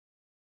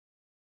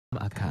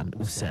Akan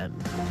Usen.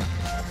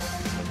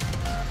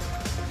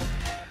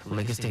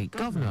 Lagos State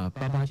Governor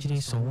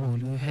Babajide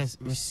Sanwo-Olu has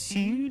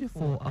sued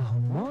for a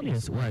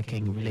harmonious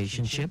working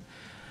relationship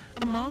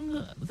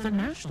among the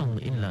National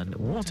Inland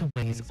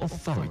Waterways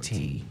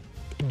Authority,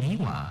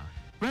 NIWA,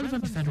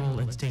 relevant federal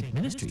and state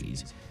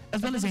ministries,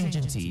 as well as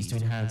agencies to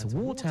enhance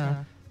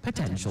water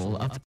potential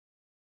of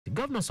the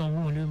Governor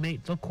Sanwo-Olu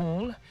made the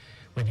call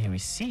when he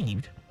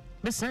received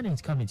the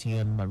Senate Committee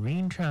on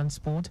Marine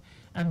Transport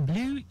and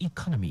Blue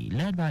Economy,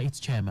 led by its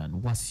chairman,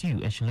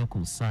 Wasiu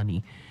Eshiloku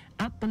Sani,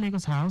 at the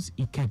Lagos House,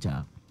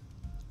 Ikeja.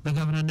 The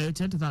governor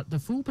noted that the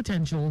full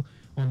potential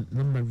on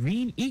the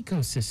marine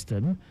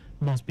ecosystem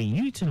must be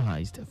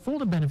utilized for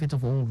the benefit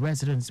of all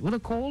residents, with a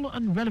call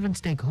on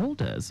relevant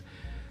stakeholders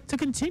to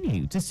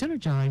continue to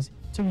synergize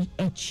to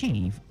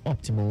achieve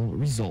optimal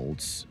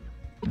results.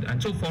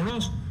 And so for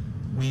us,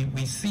 we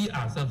see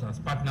ourselves as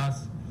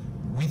partners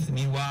with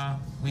NIWA,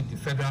 with the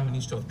Federal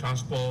Ministry of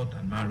Transport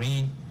and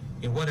Marine,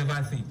 in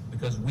whatever thing,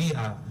 because we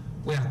are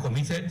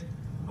committed,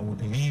 and we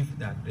believe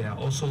that they are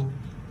also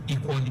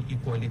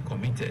equally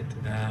committed.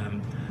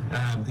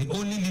 The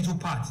only little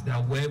part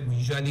that where we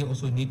usually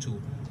also need to,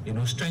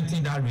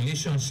 strengthen that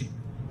relationship,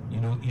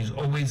 is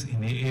always in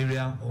the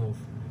area of,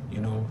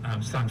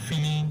 stand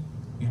filling,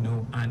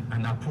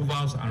 and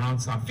approvals around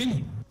stand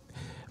filling.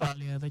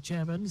 Earlier, the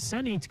chairman,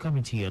 Senate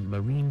Committee on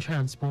Marine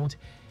Transport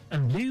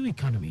and Blue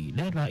Economy,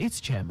 led by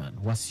its chairman,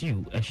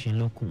 Wasiu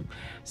Eshiloku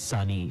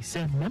Sani,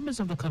 said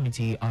members of the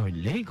committee are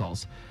in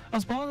Lagos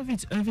as part of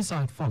its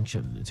oversight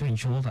function to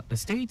ensure that the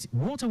State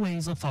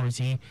Waterways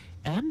Authority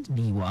and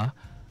NIWA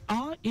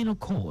are in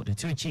accord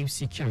to achieve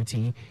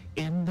security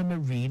in the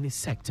marine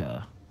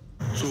sector.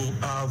 So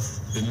have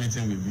a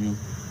meeting with you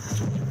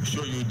to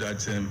show you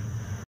that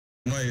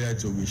we're not here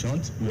to be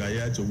shunt. We are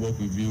here to work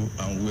with you,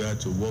 and we are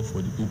to work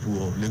for the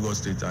people of Lagos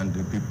State and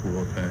the people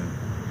of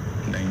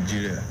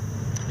Nigeria.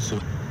 So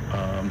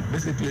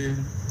basically,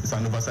 it's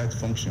an oversight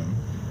function,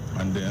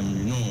 and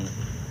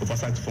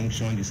oversight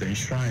function is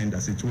enshrined,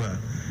 as it were,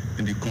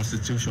 in the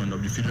Constitution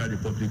of the Federal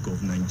Republic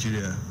of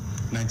Nigeria,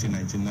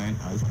 1999,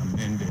 as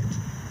amended,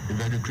 a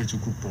very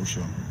critical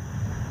portion.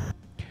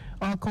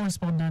 Our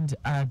correspondent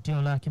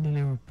Adiola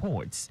Kinele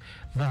reports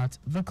that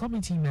the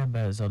committee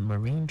members on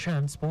marine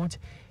transport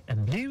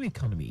and blue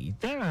economy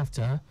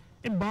thereafter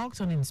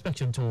embarked on an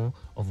inspection tour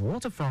of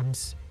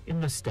waterfronts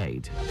in the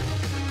state.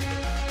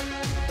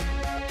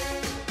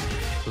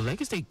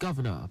 Lagos State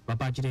Governor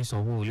Babajide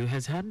Sanwo-Olu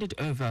has handed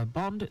over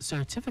bond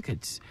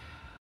certificates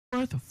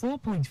worth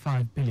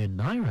 4.5 billion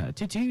naira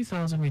to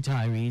 2,000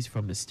 retirees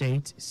from the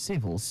state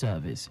civil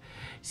service.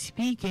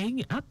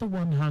 Speaking at the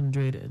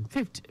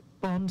 105th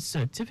bond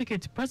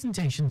certificate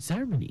presentation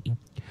ceremony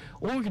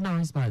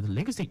organized by the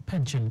Lagos State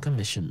Pension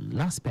Commission,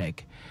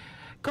 LASPEC,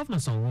 Governor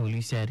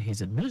Sanwo-Olu said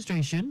his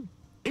administration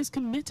is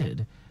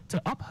committed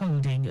to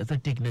upholding the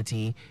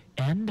dignity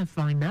and the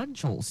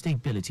financial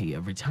stability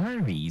of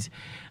retirees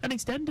and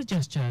extend a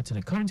gesture to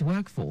the current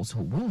workforce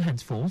who will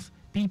henceforth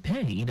be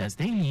paid as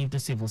they leave the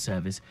civil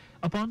service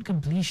upon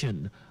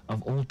completion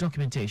of all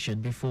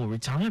documentation before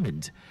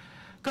retirement.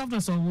 Governor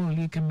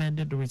Sanwo-Olu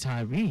commended the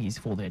retirees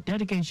for their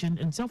dedication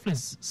and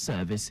selfless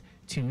service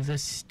to the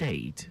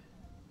state.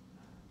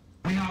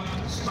 We have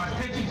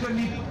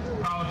strategically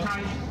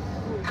prioritized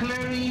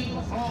clearing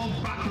all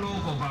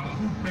backlog of our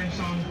food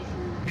pension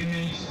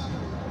payments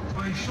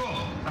to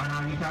ensure that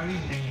our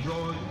retirees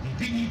enjoy the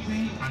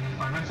dignity and the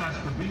financial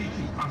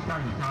stability after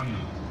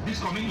retirement. This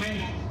commitment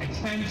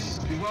extends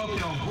to the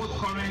welfare of both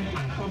current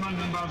and former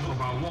members of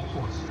our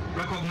workforce,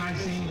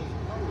 recognizing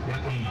their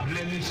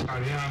unblemished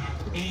career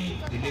in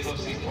the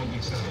Lagos State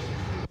Public Service.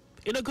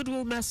 In a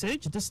goodwill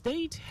message, the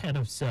State Head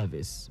of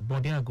Service,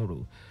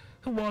 Bodiaguru,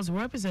 who was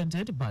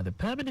represented by the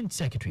Permanent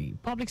Secretary,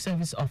 Public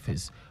Service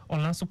Office,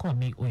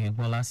 Olasukomi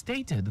Oyebola,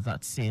 stated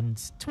that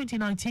since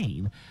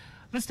 2019,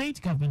 the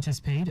state government has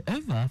paid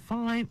over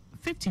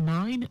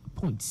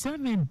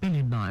 59.7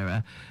 billion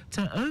naira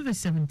to over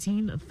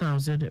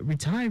 17,000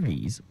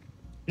 retirees.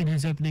 In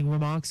his opening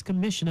remarks,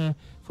 Commissioner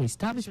for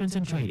Establishment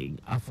and Training,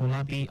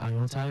 Afolabi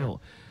Ayotayo,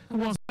 who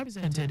was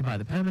represented by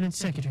the Permanent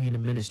Secretary in the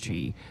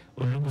Ministry,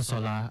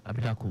 Olumusola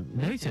Abidakun,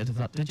 noted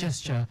that the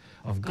gesture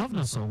of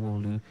Governor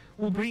Sanwo-Olu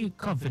will bring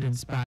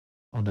confidence back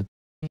on the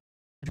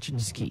pension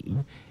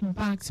scheme,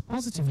 impact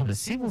positively on the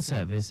civil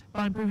service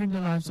by improving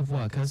the lives of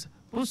workers,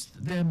 boost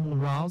their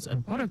morals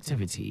and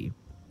productivity.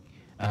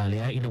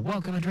 Earlier, in a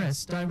welcome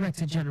address,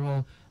 Director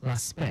General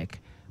LASPEC,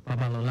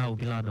 Babalola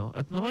Obilano,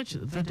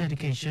 acknowledged the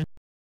dedication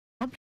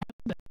of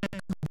the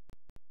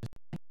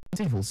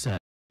civil service.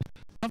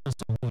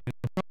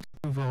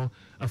 Approval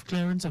of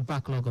clearance of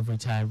backlog of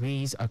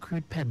retirees,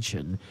 accrued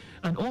pension,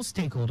 and all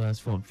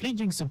stakeholders for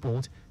unflinching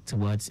support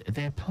towards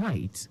their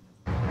plight.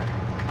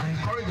 I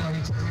encourage our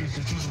retirees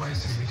to choose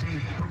wisely between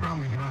the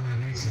program we run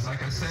and races.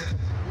 Like I said,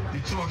 the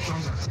two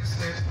options are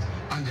tested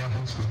and they are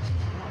both good.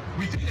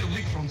 Within a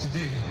week from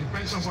today, the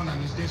pension fund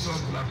administrators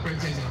will have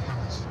credited your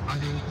accounts and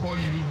they will call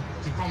you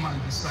to come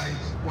and decide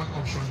what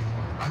option you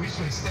want. I wish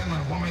to extend my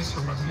warmest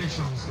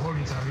congratulations to all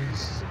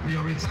retirees. May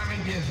your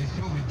retirement years be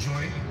filled with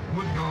joy,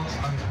 good health,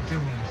 and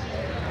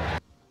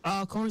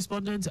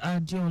correspondent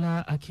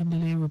Adiola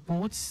Akindele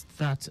reports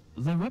that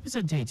the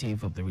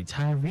representative of the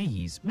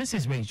retirees,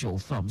 Mrs. Rachel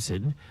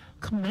Thompson,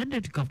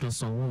 commended Governor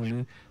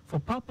Sanwo-Olu for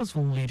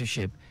purposeful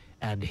leadership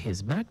and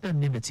his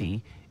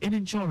magnanimity in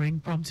ensuring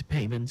prompt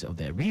payment of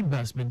their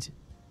retirement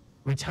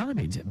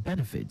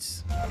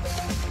benefits.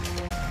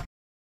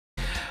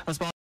 As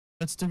part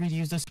of efforts to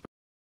reduce the spread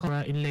of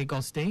cholera in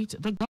Lagos State,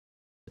 the government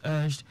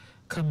urged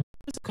community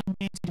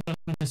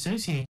development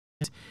associations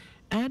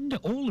and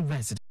all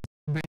residents to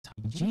embrace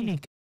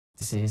hygienic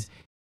practices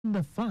in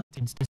the fight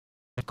against the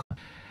spread of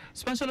cholera.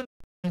 Special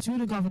advisor to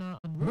the Governor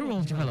on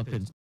Rural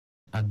Development,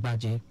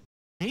 Agbaje,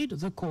 made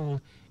the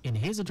call in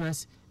his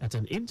address at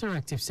an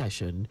interactive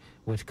session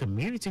with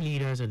community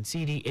leaders and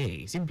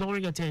CDAs,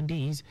 imploring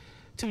attendees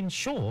to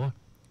ensure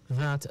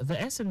that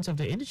the essence of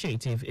the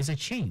initiative is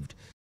achieved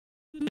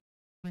through the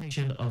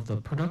combination of the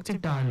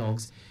productive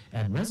dialogues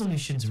and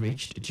resolutions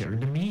reached during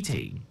the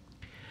meeting.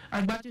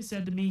 Agbaje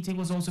said the meeting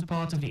was also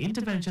part of the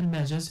intervention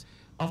measures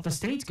of the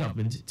state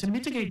government to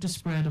mitigate the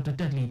spread of the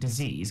deadly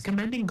disease,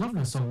 commending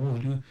Governor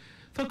Sanwo-Olu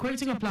for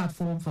creating a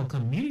platform for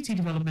community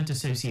development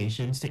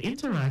associations to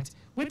interact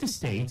with the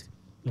state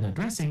in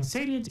addressing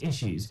salient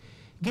issues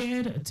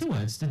geared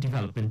towards the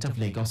development of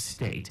Lagos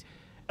State.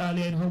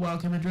 Earlier in her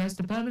welcome address,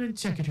 the Permanent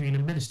Secretary in the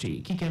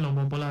Ministry, Kike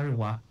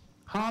Lomo-Bolariwa,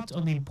 harped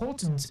on the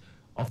importance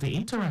of the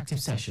interactive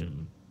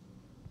session,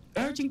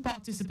 urging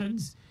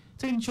participants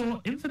to ensure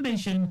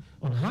information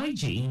on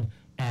hygiene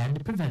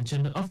and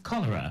prevention of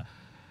cholera.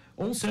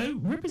 Also,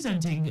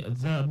 representing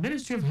the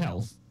Ministry of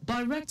Health,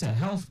 Director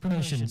Health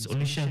Promotions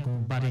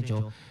Olusegun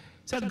Badejo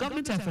said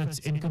government efforts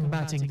in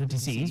combating the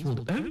disease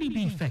will only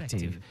be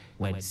effective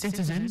when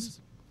citizens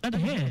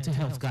adhere to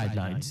health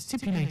guidelines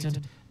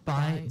stipulated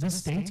by the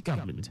state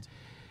government.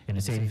 In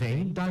the same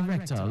vein,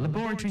 Director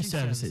Laboratory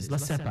Services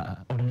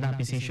LASEPA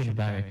Olabisi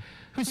Shonibare,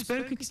 who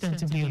spoke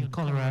extensively on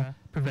cholera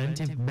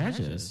preventive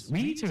measures,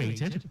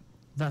 reiterated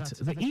that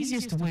the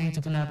easiest way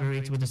to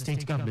collaborate with the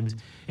state government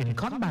in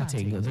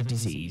combating the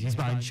disease is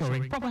by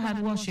ensuring proper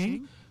hand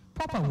washing,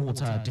 proper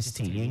water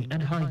distilling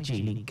and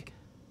hygienic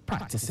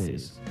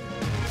practices.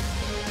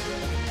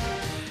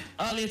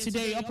 Earlier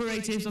today,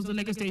 operatives of the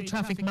Lagos State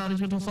Traffic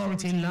Management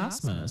Authority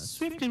LASMA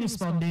swiftly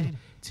responded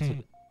to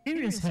a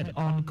serious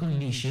head-on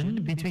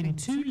collision between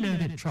two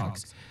loaded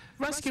trucks,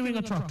 rescuing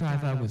a truck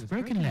driver with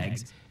broken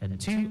legs and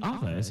two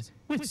others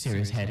with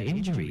serious head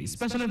injuries.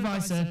 Special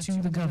advisor to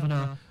the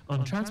Governor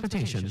on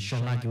Transportation,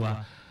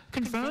 Sholagiwa,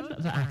 confirmed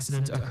the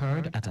accident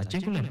occurred at a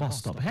Ajegule bus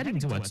stop heading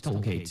towards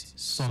tollgate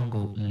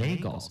Songo,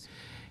 Lagos.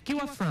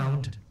 Giwa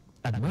frowned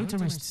at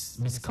motorists'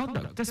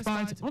 misconduct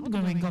despite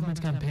ongoing government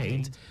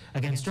campaigns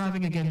against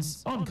driving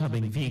against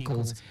oncoming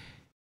vehicles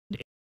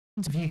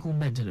and vehicle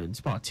maintenance,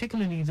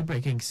 particularly the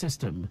braking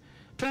system.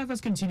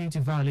 Drivers continue to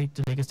violate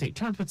the Lagos State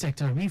Transport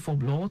Sector Reform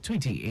Law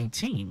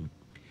 2018.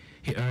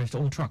 He urged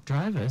all truck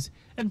drivers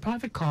and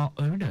private car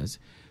owners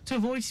to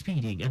avoid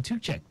speeding and to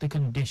check the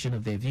condition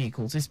of their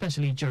vehicles,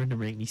 especially during the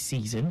rainy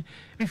season,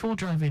 before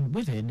driving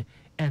within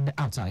and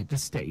outside the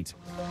state.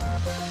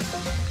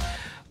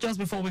 Just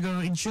before we go,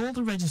 ensure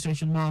the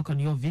registration mark on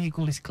your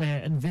vehicle is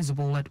clear and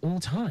visible at all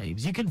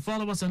times. You can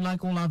follow us and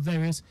like all our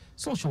various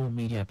social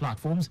media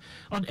platforms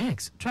on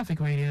X, Traffic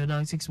Radio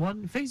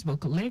 961,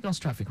 Facebook, Lagos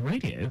Traffic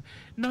Radio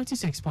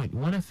 96.1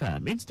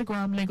 FM,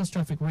 Instagram, Lagos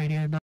Traffic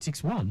Radio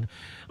 961.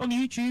 On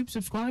YouTube,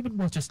 subscribe and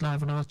watch us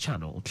live on our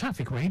channel,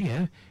 Traffic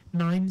Radio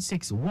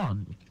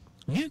 961.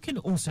 You can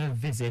also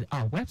visit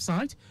our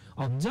website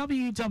on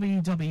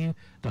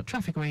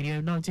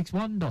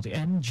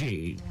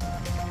www.trafficradio961.ng.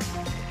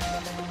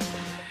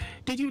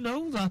 Did you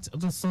know that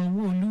the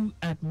Sanwo-Olu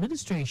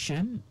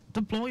administration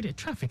deployed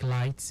traffic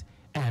lights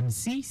and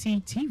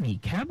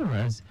CCTV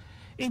cameras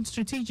in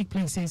strategic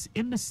places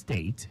in the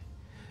state?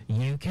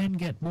 You can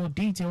get more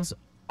details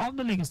on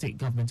the Lagos State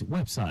Government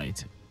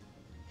website.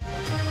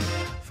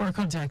 For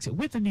contact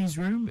with the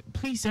newsroom,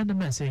 please send a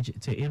message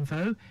to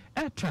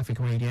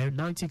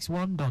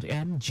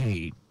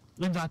info@trafficradio961.ng.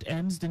 And that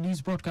ends the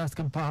news broadcast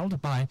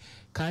compiled by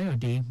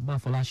Kayode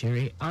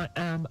Mafolashiri. I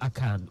am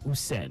Akan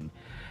Usen.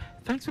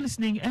 Thanks for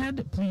listening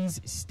and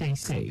please stay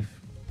safe.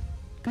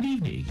 Good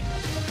evening.